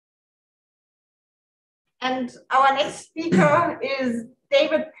And our next speaker is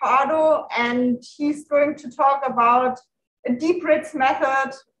David Pardo, and he's going to talk about a Deep Ritz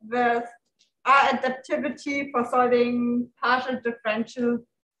method with r-adaptivity for solving partial differential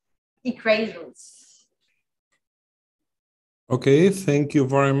equations. Okay, thank you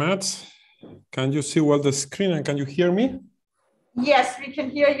very much. Can you see well the screen and can you hear me? Yes, we can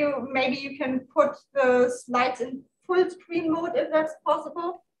hear you. Maybe you can put the slides in full screen mode if that's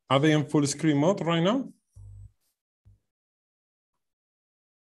possible. Are they in full screen mode right now?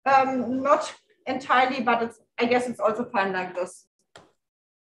 Not entirely, but I guess it's also fine like this.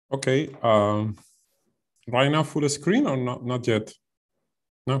 Okay. Right now full screen or not yet?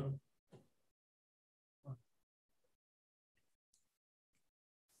 No.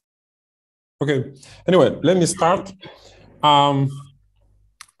 Okay. Anyway, let me start. I'm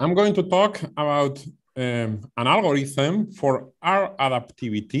going to talk about an algorithm for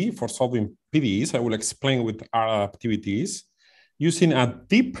r-adaptivity for solving PDEs. I will explain what r-adaptivity is using a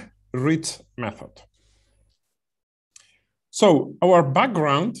Deep Ritz method. So our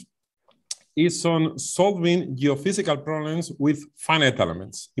background is on solving geophysical problems with finite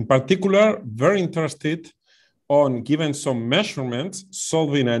elements. In particular, very interested on given some measurements,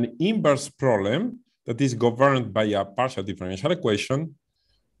 solving an inverse problem that is governed by a partial differential equation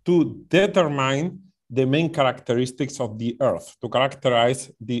to determine the main characteristics of the Earth, to characterize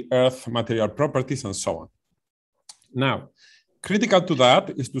the Earth material properties and so on. Now, critical to that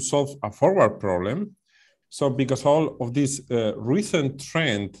is to solve a forward problem. So because all of this recent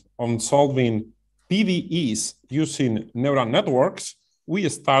trend on solving PDEs using neural networks, we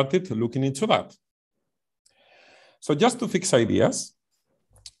started looking into that. So just to fix ideas,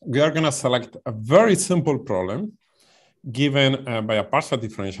 we are going to select a very simple problem given by a partial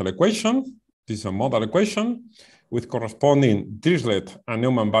differential equation. This is a model equation with corresponding Dirichlet and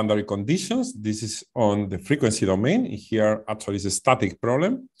Neumann boundary conditions. This is on the frequency domain. Here, actually, is a static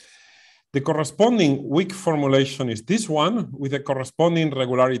problem. The corresponding weak formulation is this one with the corresponding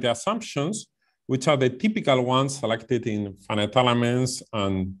regularity assumptions, which are the typical ones selected in finite elements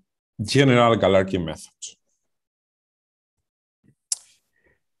and general Galerkin methods.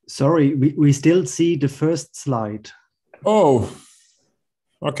 Sorry, we still see the first slide. Oh,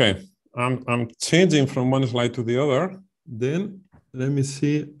 okay. I'm changing from one slide to the other. Then let me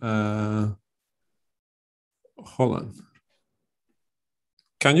see. Hold on.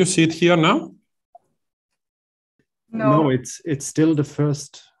 Can you see it here now? No, it's still the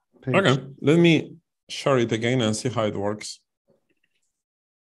first page. Okay, let me share it again and see how it works.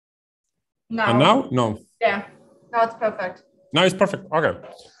 No. And now? No. Yeah, now it's perfect. Now it's perfect. Okay.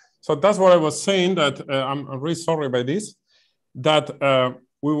 So that's what I was saying, that I'm really sorry by this, that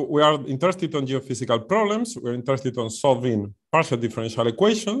we are interested in geophysical problems. We're interested in solving partial differential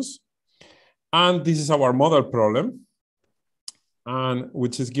equations. And this is our model problem, and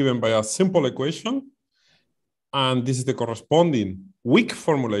which is given by a simple equation. And this is the corresponding weak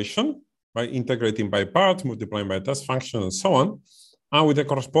formulation by integrating by parts, multiplying by test function, and so on, and with the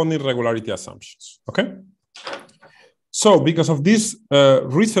corresponding regularity assumptions. Okay? So because of this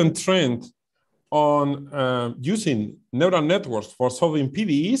recent trend on using neural networks for solving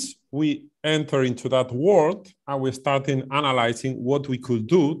PDEs, we enter into that world and we started analyzing what we could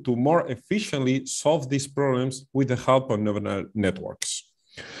do to more efficiently solve these problems with the help of neural networks.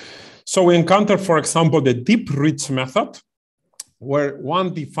 So we encounter, for example, the Deep Ritz method, where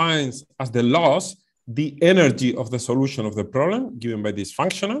one defines as the loss the energy of the solution of the problem given by this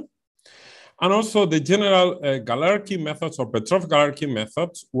functional. And also the general Galerkin methods or Petrov-Galerkin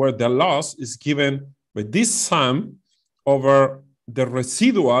methods, where the loss is given by this sum over the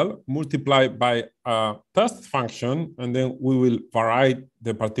residual multiplied by a test function, and then we will vary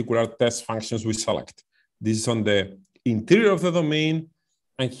the particular test functions we select. This is on the interior of the domain,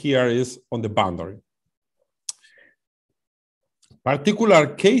 and here is on the boundary. Particular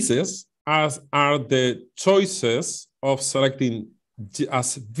cases are the choices of selecting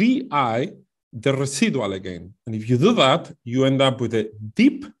as VI the residual again. And if you do that, you end up with a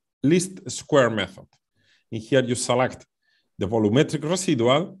deep least square method. In here, you select the volumetric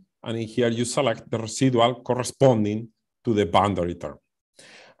residual, and in here, you select the residual corresponding to the boundary term.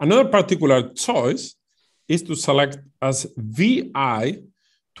 Another particular choice is to select as VI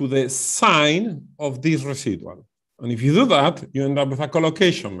to the sign of this residual. And if you do that, you end up with a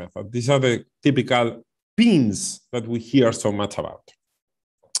collocation method. These are the typical pins that we hear so much about.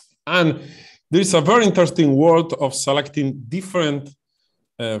 And there is a very interesting world of selecting different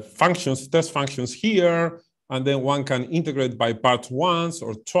functions, test functions here, and then one can integrate by parts once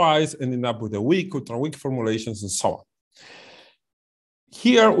or twice, ending up with a weak, ultra-weak formulations, and so on.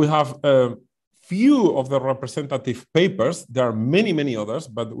 Here we have few of the representative papers. There are many, many others,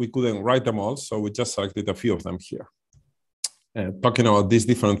 but we couldn't write them all. So we just selected a few of them here, talking about these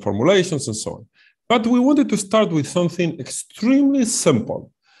different formulations and so on. But we wanted to start with something extremely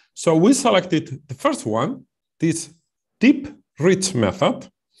simple. So we selected the first one, this Deep Ritz method.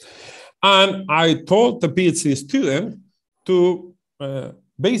 And I told the PhD student to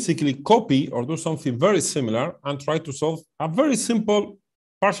basically copy or do something very similar and try to solve a very simple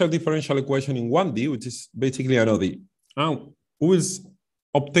partial differential equation in 1D, which is basically an ODE. And we will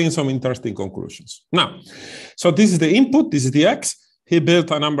obtain some interesting conclusions. Now, so this is the input, this is the X. He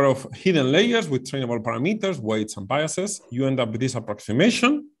built a number of hidden layers with trainable parameters, weights, and biases. You end up with this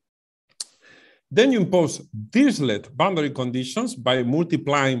approximation. Then you impose Dirichlet boundary conditions by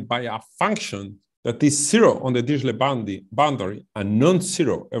multiplying by a function that is 0 on the Dirichlet boundary and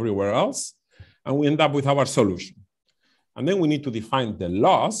non-zero everywhere else. And we end up with our solution. And then we need to define the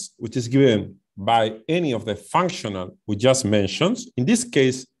loss, which is given by any of the functional we just mentioned. In this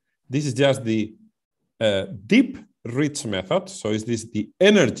case, this is just the Deep Ritz method. So is this the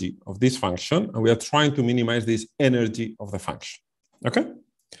energy of this function? And we are trying to minimize this energy of the function. Okay?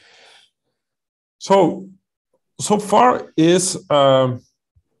 So far is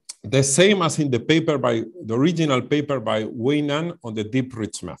the same as in the paper by the original paper by Weinan on the Deep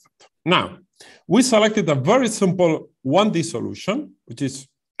Ritz method. Now, we selected a very simple 1D solution, which is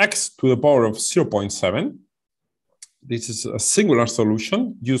x to the power of 0.7. This is a singular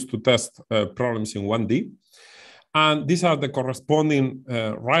solution used to test problems in 1D. And these are the corresponding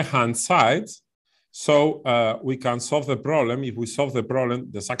right-hand sides. So we can solve the problem. If we solve the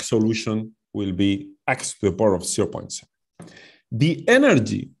problem, the exact solution will be x to the power of 0.7. The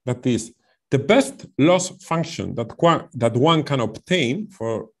energy, that is the best loss function that one can obtain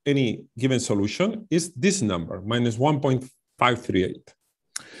for any given solution, is this number, minus 1.538.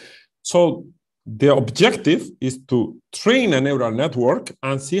 So the objective is to train a neural network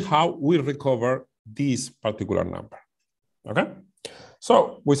and see how we recover this particular number. Okay?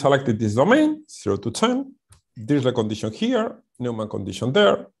 So we selected this domain, 0 to 10. There's the condition here, Neumann condition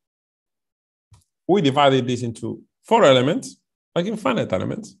there. We divided this into 4 elements, like infinite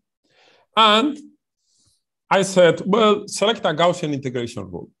elements. And I said, well, select a Gaussian integration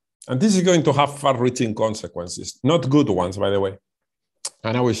rule. And this is going to have far-reaching consequences, not good ones, by the way.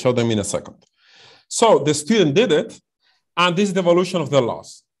 And I will show them in a second. So the student did it, and this is the evolution of the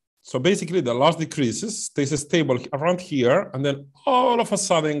loss. So basically, the loss decreases, stays stable around here, and then all of a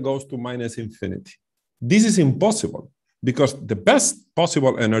sudden goes to minus infinity. This is impossible, because the best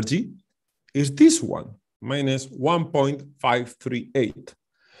possible energy is this one, minus 1.538.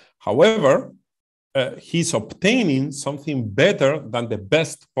 However, he's obtaining something better than the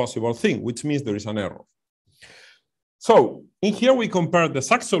best possible thing, which means there is an error. So in here, we compare the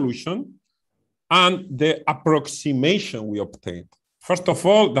exact solution and the approximation we obtained. First of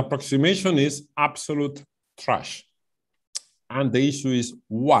all, the approximation is absolute trash. And the issue is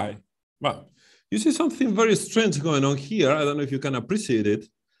why? Well, you see something very strange going on here. I don't know if you can appreciate it.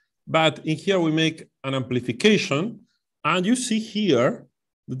 But in here, we make an amplification. And you see here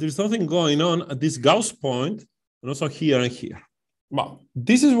that there's something going on at this Gauss point, and also here and here. Well,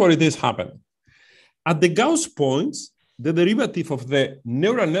 this is what it is happening. At the Gauss points, the derivative of the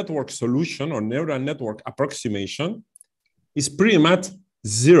neural network solution or neural network approximation is pretty much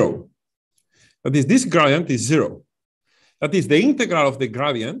 0. That is, this gradient is 0. That is, the integral of the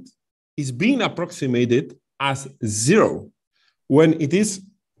gradient is being approximated as 0 when it is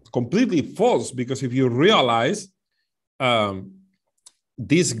completely false, because if you realize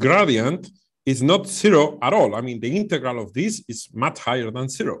this gradient is not 0 at all. I mean, the integral of this is much higher than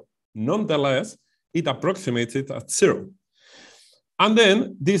 0. Nonetheless, it approximates it at 0. And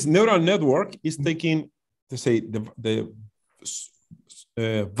then this neural network is taking, to say, the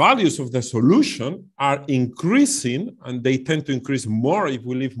values of the solution are increasing, and they tend to increase more if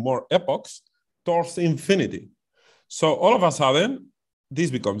we leave more epochs towards infinity. So all of a sudden,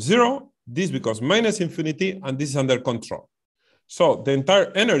 this becomes 0, this becomes minus infinity, and this is under control. So the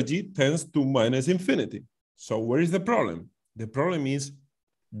entire energy tends to minus infinity. So where is the problem? The problem is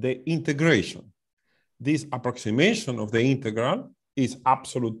the integration. This approximation of the integral is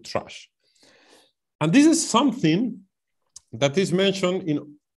absolute trash. And this is something that is mentioned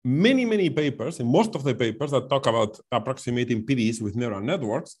in many, many papers, in most of the papers that talk about approximating PDEs with neural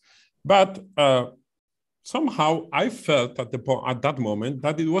networks. But somehow I felt at that moment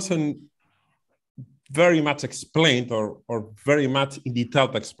that it wasn't very much explained or very much in detail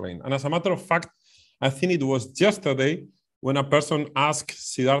explained. And as a matter of fact, I think it was yesterday when a person asked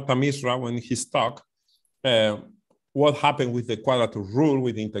Siddhartha Misra when his talk, what happened with the quadrature rule,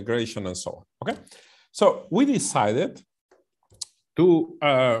 with integration and so on, okay? So we decided to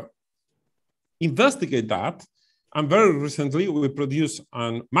investigate that. And very recently, we produced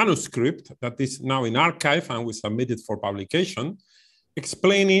a manuscript that is now in archive and we submitted for publication,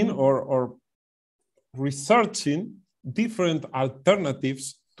 explaining or researching different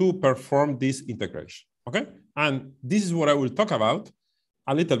alternatives to perform this integration, okay? And this is what I will talk about,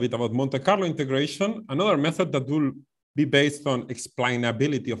 a little bit about Monte Carlo integration, another method that will be based on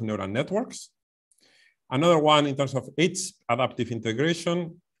explainability of neural networks, another one in terms of adaptive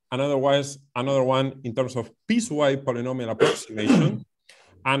integration, another one in terms of piecewise-polynomial approximation,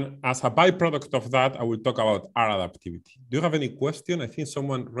 and as a byproduct of that, I will talk about r-adaptivity. Do you have any question? I think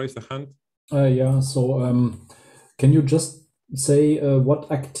someone raised a hand. Yeah, so can you just say what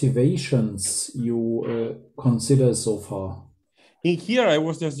activations you consider so far? In here, I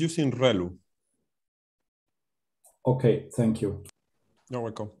was just using ReLU. Okay, thank you. You're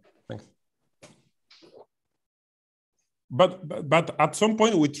welcome. Thanks. But at some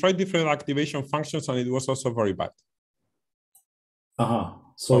point, we tried different activation functions, and it was also very bad.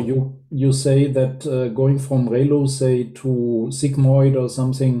 So you say that going from ReLU, say, to sigmoid or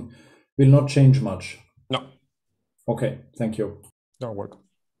something will not change much? No. Okay, thank you. You're welcome.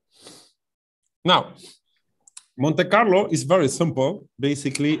 Now, Monte Carlo is very simple.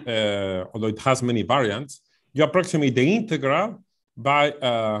 Basically, although it has many variants, you approximate the integral by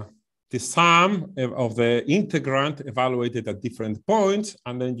the sum of the integrand evaluated at different points,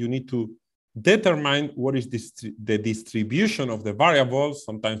 and then you need to determine what is the distribution of the variables.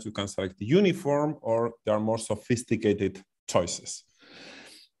 Sometimes you can select the uniform, or there are more sophisticated choices.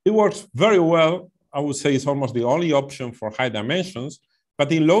 It works very well. I would say it's almost the only option for high dimensions,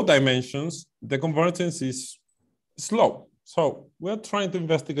 but in low dimensions, the convergence is slow. So we're trying to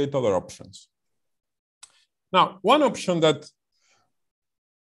investigate other options. Now, one option that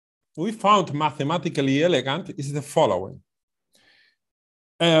we found mathematically elegant is the following.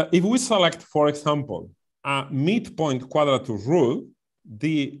 If we select, for example, a midpoint quadrature rule,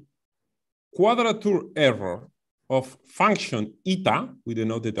 the quadrature error of function eta, we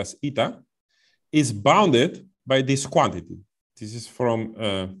denote it as eta, is bounded by this quantity. This is from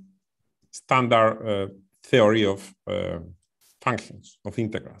standard theory of functions, of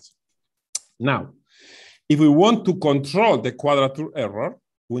integrals. Now, if we want to control the quadrature error,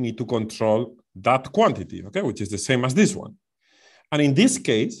 we need to control that quantity, okay, which is the same as this one. And in this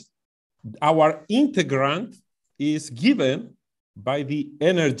case, our integrand is given by the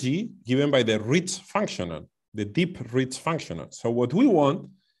energy given by the Ritz functional, the Deep Ritz functional. So what we want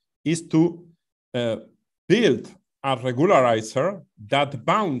is to build a regularizer that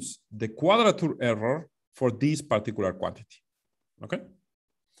bounds the quadrature error for this particular quantity, okay?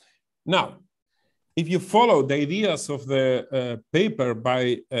 Now, if you follow the ideas of the paper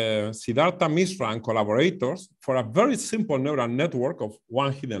by Siddhartha Mishra and collaborators, for a very simple neural network of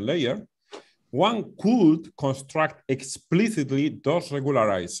one hidden layer, one could construct explicitly those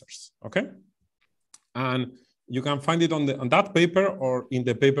regularizers, okay? And you can find it on that paper, or in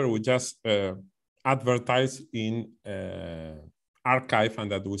the paper we just advertised in archive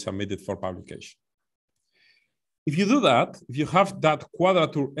and that we submitted for publication. If you do that, if you have that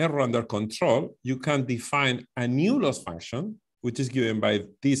quadrature error under control, you can define a new loss function, which is given by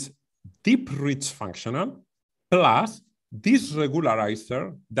this Deep Ritz functional plus this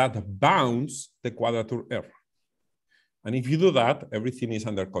regularizer that bounds the quadrature error. And if you do that, everything is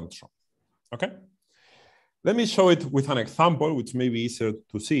under control, okay? Let me show it with an example, which may be easier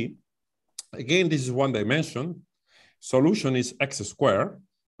to see. Again, this is one dimension. Solution is x squared.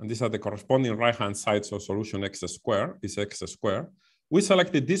 And these are the corresponding right-hand sides, so solution x squared is x squared. We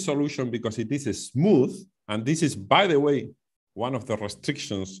selected this solution because it is smooth, and this is, by the way, one of the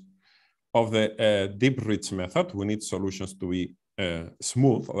restrictions of the Deep Ritz method. We need solutions to be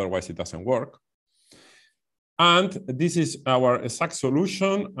smooth, otherwise it doesn't work. And this is our exact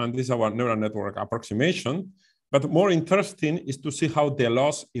solution, and this is our neural network approximation. But more interesting is to see how the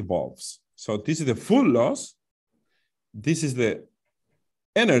loss evolves. So this is the full loss. This is the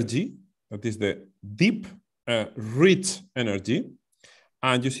energy, that is the Deep Ritz energy,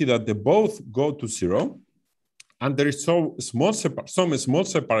 and you see that they both go to 0, and there is some small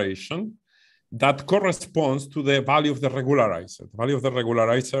separation that corresponds to the value of the regularizer. The value of the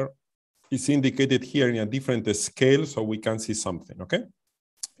regularizer is indicated here in a different scale, so we can see something, okay?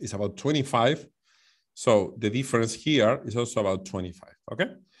 It's about 25, so the difference here is also about 25, okay?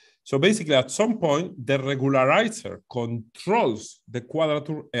 So basically, at some point, the regularizer controls the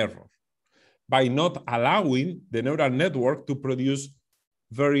quadrature error by not allowing the neural network to produce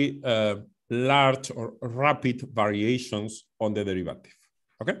very large or rapid variations on the derivative,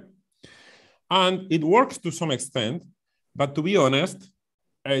 okay? And it works to some extent, but to be honest,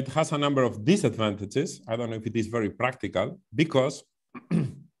 it has a number of disadvantages. I don't know if it is very practical, because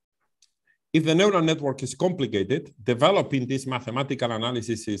if the neural network is complicated, developing this mathematical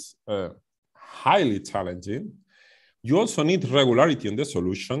analysis is highly challenging. You also need regularity in the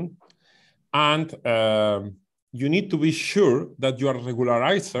solution, and you need to be sure that your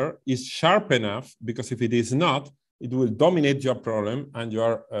regularizer is sharp enough, because if it is not, it will dominate your problem and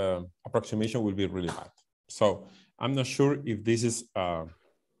your approximation will be really bad. So I'm not sure if this is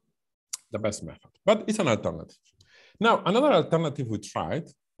the best method, but it's an alternative. Now, another alternative we tried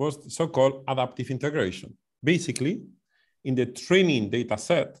was the so-called adaptive integration. Basically, in the training data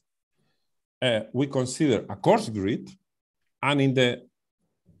set, we consider a coarse grid, and in the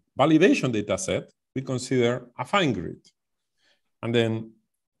validation data set, we consider a fine grid. And then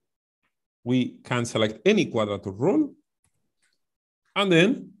we can select any quadrature rule, and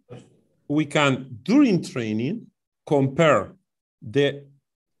then we can, during training, compare the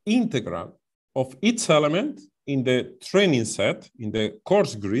integral of each element in the training set, in the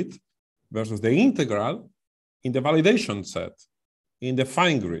coarse grid, versus the integral in the validation set, in the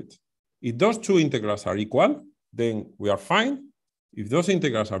fine grid. If those two integrals are equal, then we are fine. If those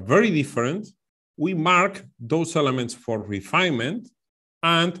integrals are very different, we mark those elements for refinement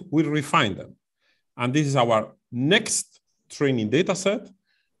and we refine them. And this is our next training data set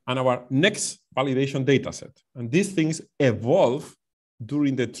and our next validation data set. And these things evolve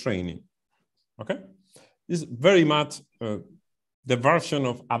during the training, okay? This is very much the version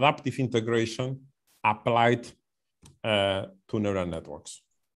of adaptive integration applied to neural networks.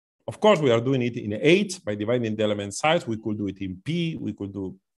 Of course, we are doing it in H by dividing the element size. We could do it in P, we could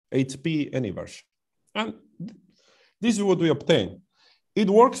do HP, any version. And this is what we obtain. It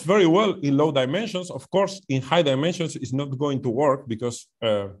works very well in low dimensions. Of course, in high dimensions, it's not going to work because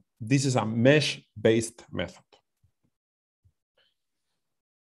this is a mesh-based method.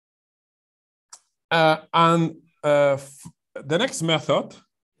 The next method,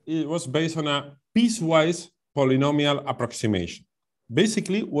 it was based on a piecewise polynomial approximation.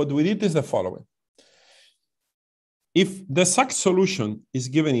 Basically, what we did is the following. If the exact solution is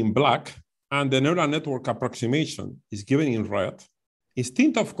given in black and the neural network approximation is given in red,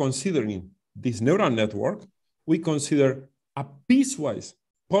 instead of considering this neural network, we consider a piecewise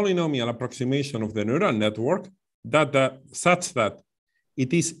polynomial approximation of the neural network such that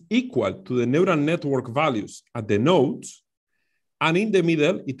it is equal to the neural network values at the nodes, and in the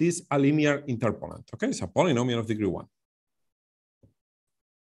middle, it is a linear interpolant. Okay, it's a polynomial of degree 1.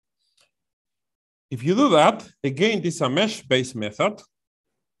 If you do that, again, this is a mesh-based method.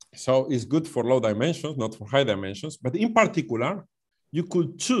 So it's good for low dimensions, not for high dimensions. But in particular, you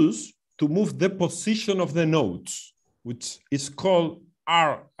could choose to move the position of the nodes, which is called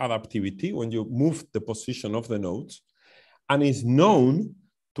r-adaptivity, when you move the position of the nodes, and is known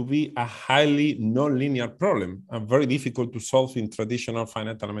to be a highly nonlinear problem and very difficult to solve in traditional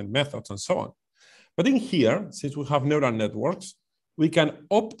finite element methods and so on. But in here, since we have neural networks, we can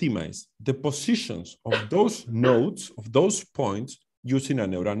optimize the positions of those nodes, of those points, using a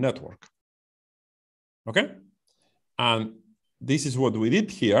neural network. Okay? And this is what we did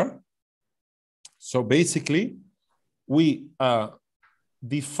here. So basically, we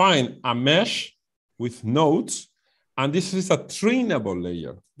define a mesh with nodes, and this is a trainable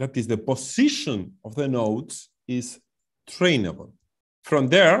layer. That is, the position of the nodes is trainable. From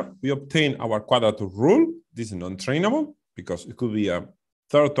there, we obtain our quadrature rule. This is non-trainable because it could be a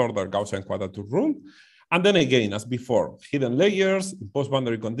third-order Gaussian quadrature rule. And then again, as before, hidden layers, impose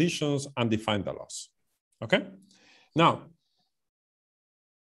boundary conditions, and define the loss. Okay? Now,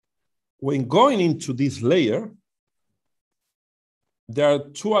 when going into this layer, there are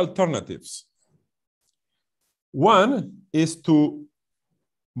two alternatives. One is to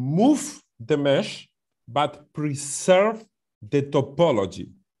move the mesh, but preserve the topology.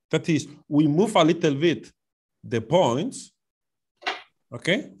 That is, we move a little bit the points,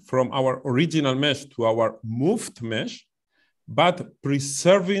 okay, from our original mesh to our moved mesh, but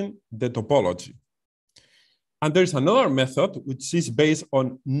preserving the topology. And there's another method which is based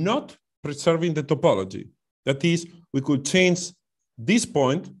on not preserving the topology. That is, we could change this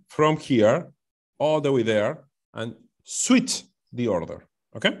point from here all the way there and switch the order,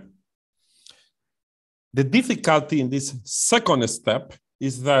 okay? The difficulty in this second step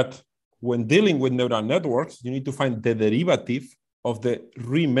is that when dealing with neural networks, you need to find the derivative of the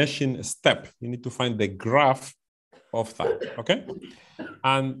remeshing step. You need to find the graph of that, okay?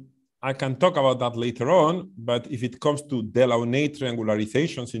 And I can talk about that later on, but if it comes to Delaunay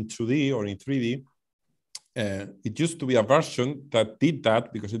triangularizations in 2D or in 3D, it used to be a version that did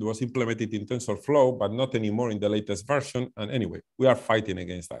that because it was implemented in TensorFlow, but not anymore in the latest version. And anyway, we are fighting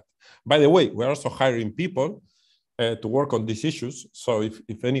against that. By the way, we're also hiring people to work on these issues. So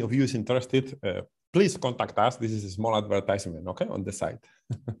if any of you is interested, please contact us. This is a small advertisement, okay, on the site.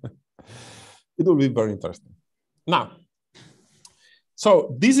 It will be very interesting. Now,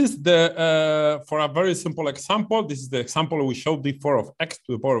 so this is the, for a very simple example, this is the example we showed before of x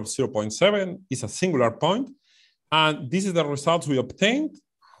to the power of 0.7 is a singular point. And this is the results we obtained.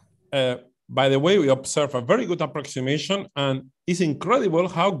 By the way, we observe a very good approximation, and it's incredible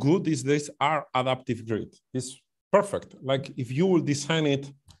how good is this r-adaptive grid. It's perfect. Like if you will design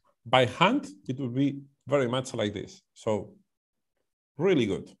it by hand, it will be very much like this. So really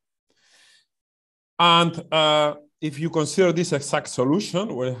good. And if you consider this exact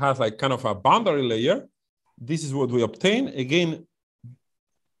solution where it has like kind of a boundary layer, this is what we obtain. Again,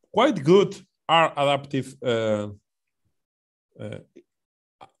 quite good r-adaptive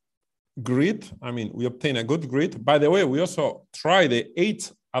grid. I mean, we obtain a good grid. By the way, we also try the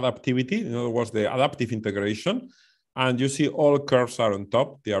h-adaptivity, in other words, the adaptive integration. And you see all curves are on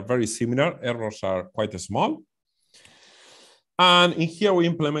top. They are very similar. Errors are quite small. And in here, we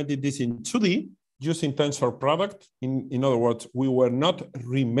implemented this in 2D. Using tensor product. In other words, we were not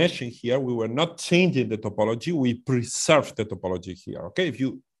remeshing here. We were not changing the topology. We preserved the topology here. Okay, if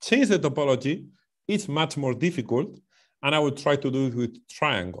you change the topology, it's much more difficult. And I would try to do it with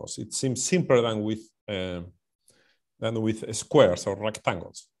triangles. It seems simpler than with squares or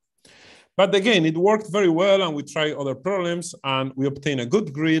rectangles. But again, it worked very well, and we tried other problems, and we obtained a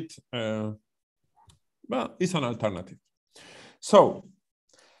good grid. Well, it's an alternative. So,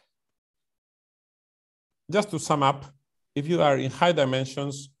 just to sum up, if you are in high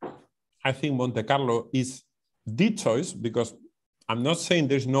dimensions, I think Monte Carlo is the choice, because I'm not saying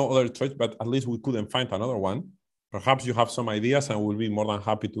there's no other choice, but at least we couldn't find another one. Perhaps you have some ideas, and we'll be more than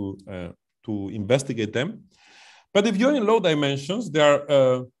happy to investigate them. But if you're in low dimensions, there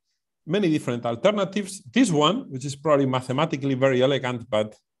are many different alternatives. This one, which is probably mathematically very elegant,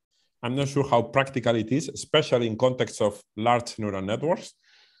 but I'm not sure how practical it is, especially in context of large neural networks.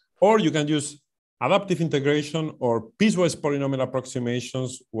 Or you can use adaptive integration or piecewise polynomial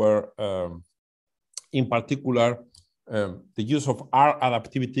approximations, where in particular, the use of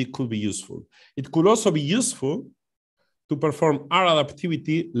r-adaptivity could be useful. It could also be useful to perform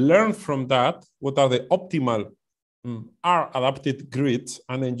r-adaptivity, learn from that what are the optimal r-adapted grids,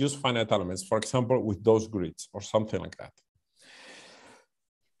 and then use finite elements, for example, with those grids or something like that.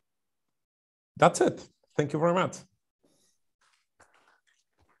 That's it. Thank you very much.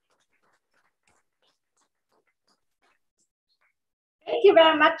 Thank you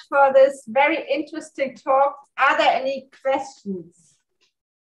very much for this very interesting talk. Are there any questions?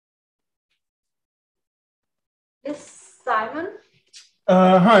 Yes, Simon?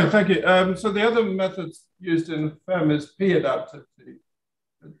 Hi, thank you. So the other methods used in FEM is p-adaptivity.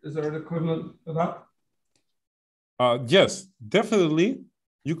 Is there an equivalent for that? Yes, definitely.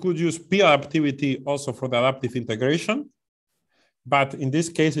 You could use p-adaptivity also for the adaptive integration. But in this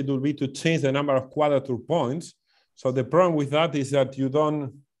case, it will be to change the number of quadrature points. So the problem with that is that you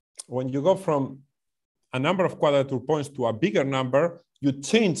don't, when you go from a number of quadrature points to a bigger number, you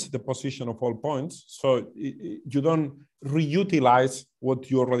change the position of all points. So you don't reutilize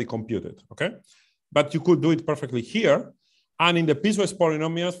what you already computed, okay? But you could do it perfectly here. And in the piecewise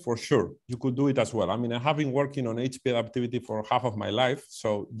polynomials, for sure, you could do it as well. I mean, I have been working on HP adaptivity for half of my life.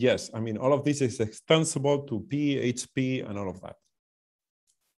 So yes, I mean, all of this is extensible to P, HP, and all of that.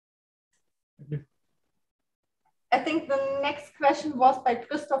 Thank you. I think the next question was by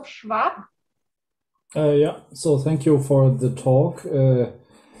Christoph Schwab. Yeah, so thank you for the talk.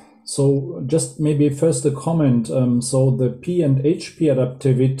 So just maybe first a comment. So the P and HP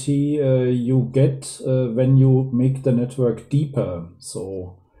adaptivity you get when you make the network deeper.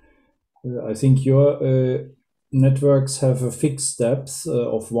 So I think your networks have a fixed depth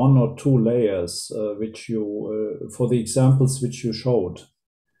of 1 or 2 layers, which you, for the examples which you showed.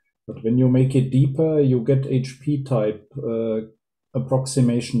 But when you make it deeper, you get HP type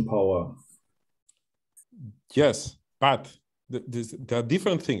approximation power. Yes, but there are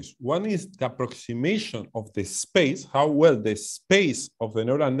different things. One is the approximation of the space, how well the space of the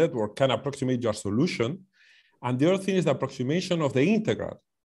neural network can approximate your solution. And the other thing is the approximation of the integral.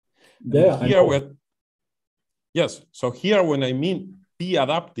 Yeah, here yes, so here when I mean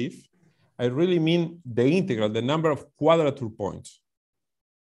p-adaptive, I really mean the integral, the number of quadrature points.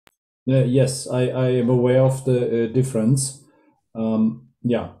 Yes, I am aware of the difference.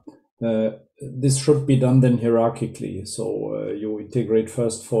 Yeah. this should be done then hierarchically. So you integrate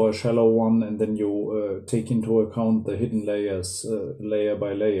first for a shallow one, and then you take into account the hidden layers layer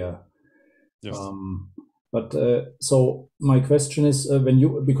by layer. Yes. So my question is,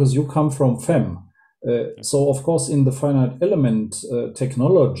 because you come from FEM, so of course in the finite element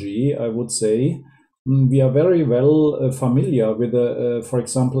technology, I would say we are very well familiar with, for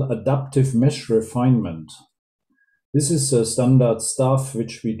example, adaptive mesh refinement. This is standard stuff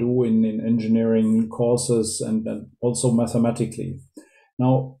which we do in engineering courses and also mathematically.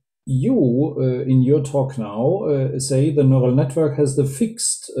 Now, you, in your talk now, say the neural network has the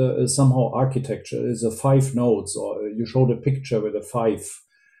fixed somehow architecture. It's a 5 nodes, or you showed a picture with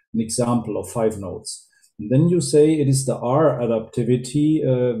an example of 5 nodes. And then you say it is the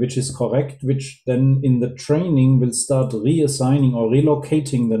r-adaptivity which is correct, which then in the training will start reassigning or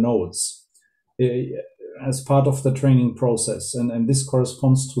relocating the nodes as part of the training process. And this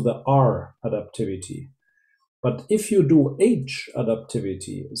corresponds to the r-adaptivity. But if you do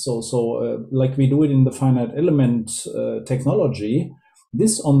h-adaptivity, so like we do it in the finite element technology,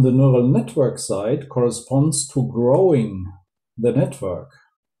 this on the neural network side corresponds to growing the network.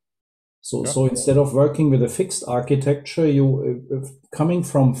 So instead of working with a fixed architecture, you coming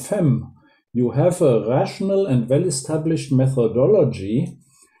from FEM, you have a rational and well-established methodology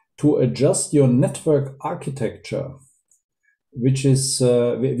to adjust your network architecture, which is,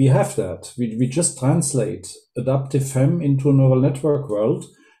 we have that. We just translate adaptive FEM into a neural network world,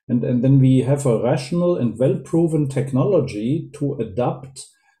 and then we have a rational and well-proven technology to adapt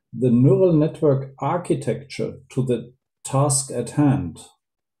the neural network architecture to the task at hand.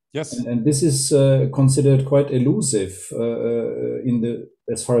 Yes. And this is considered quite elusive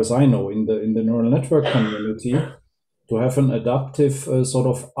as far as I know, in the neural network community, to have an adaptive sort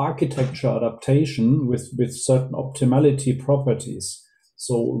of architecture adaptation with certain optimality properties.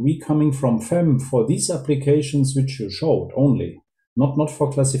 So we coming from FEM for these applications which you showed only, not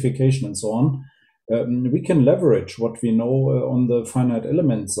for classification and so on, we can leverage what we know on the finite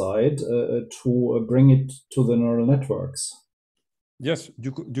element side to bring it to the neural networks. Yes,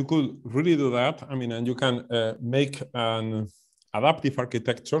 you could really do that. I mean, and you can make an adaptive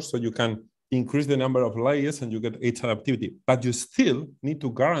architecture, so you can increase the number of layers and you get h-adaptivity. But you still need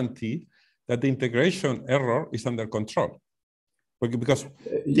to guarantee that the integration error is under control. Because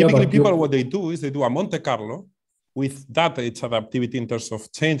typically people, what they do is they do a Monte Carlo with that h-adaptivity in terms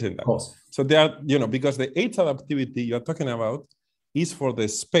of changing that. So they are, because the h-adaptivity you're talking about is for the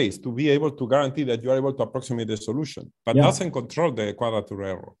space, to be able to guarantee that you are able to approximate the solution, but doesn't control the quadrature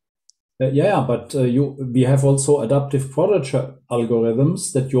error. But we have also adaptive quadrature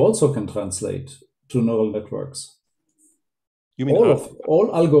algorithms that you also can translate to neural networks. You mean all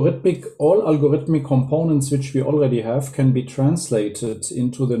algorithmic components which we already have can be translated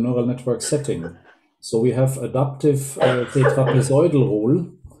into the neural network setting. So we have adaptive trapezoidal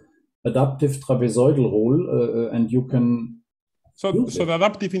rule, and you can. So the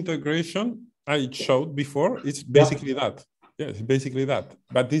adaptive integration I showed before, it's basically that. Yes, basically that.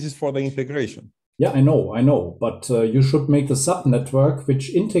 But this is for the integration. Yeah, I know. But you should make the subnetwork which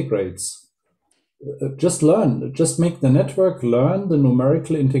integrates. Just make the network learn the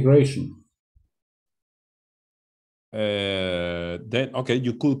numerical integration. Then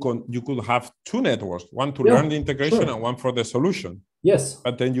you could have 2 networks, one to learn the integration and one for the solution. Yes.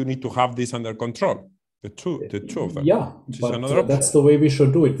 But then you need to have this under control. The two of them. Yeah, but that's the way we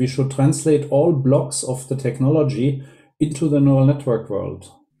should do it. We should translate all blocks of the technology into the neural network world.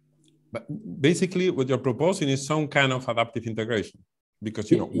 But basically, what you're proposing is some kind of adaptive integration, because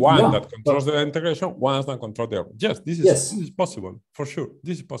one that controls the integration, one that controls the other. Yes, this is possible for sure.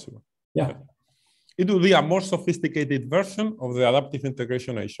 This is possible. Yeah, okay. It will be a more sophisticated version of the adaptive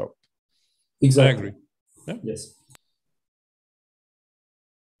integration I showed. Exactly. I agree. Yeah? Yes.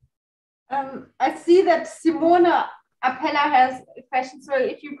 I see that Simona Appella has a question, so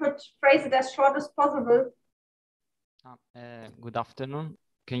if you could phrase it as short as possible. Good afternoon.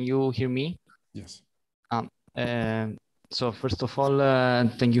 Can you hear me? Yes. So first of all,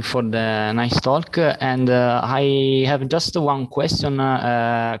 thank you for the nice talk. And I have just one question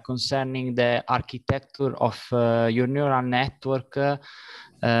concerning the architecture of your neural network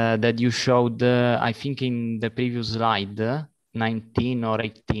that you showed, I think in the previous slide, 19 or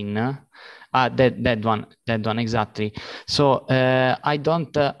 18. That one exactly. So I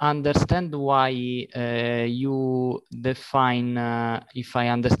don't understand why you define, if I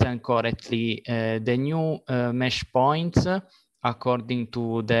understand correctly, the new mesh points according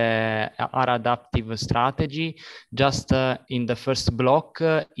to the r-adaptive strategy, just in the first block,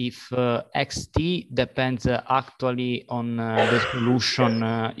 if xt depends actually on the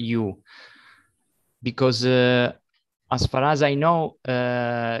solution u. Because as far as I know,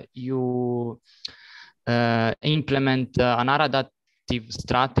 you implement an r-adaptive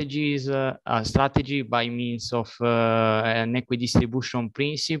strategy by means of an equidistribution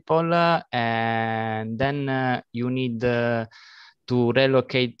principle, and then you need to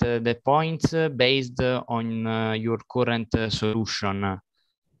relocate the points based on your current solution.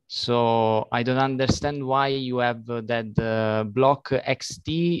 So I don't understand why you have that block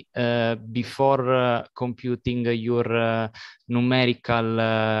xt before computing your numerical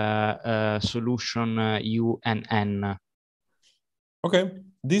solution u and n. Okay,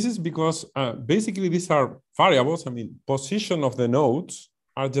 this is because basically these are variables. I mean, position of the nodes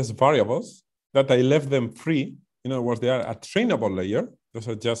are just variables that I left them free. In other words, they are a trainable layer. Those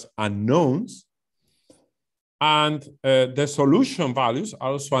are just unknowns. And the solution values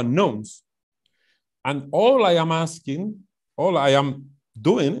are also unknowns. And all I am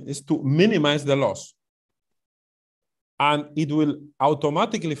doing is to minimize the loss. And it will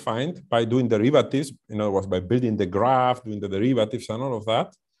automatically find, by doing derivatives, in other words, by building the graph, doing the derivatives and all of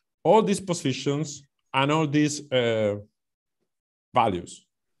that, all these positions and all these values.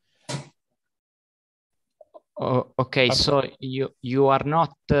 Okay, so you are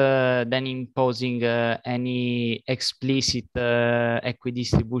not then imposing any explicit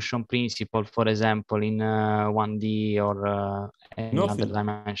equidistribution principle, for example, in 1D or any other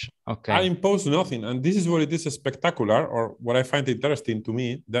dimension. Okay. I impose nothing, and this is what it is spectacular, or what I find interesting to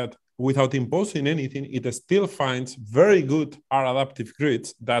me, that without imposing anything, it still finds very good r-adaptive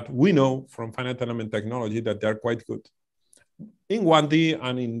grids that we know from finite element technology that they're quite good in 1D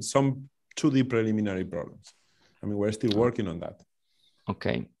and in some 2D preliminary problems. I mean, we're still working on that.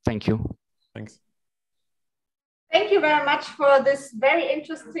 Okay, thank you. Thanks. Thank you very much for this very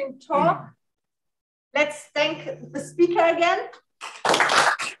interesting talk. Let's thank the speaker again.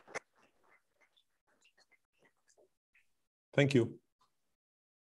 Thank you.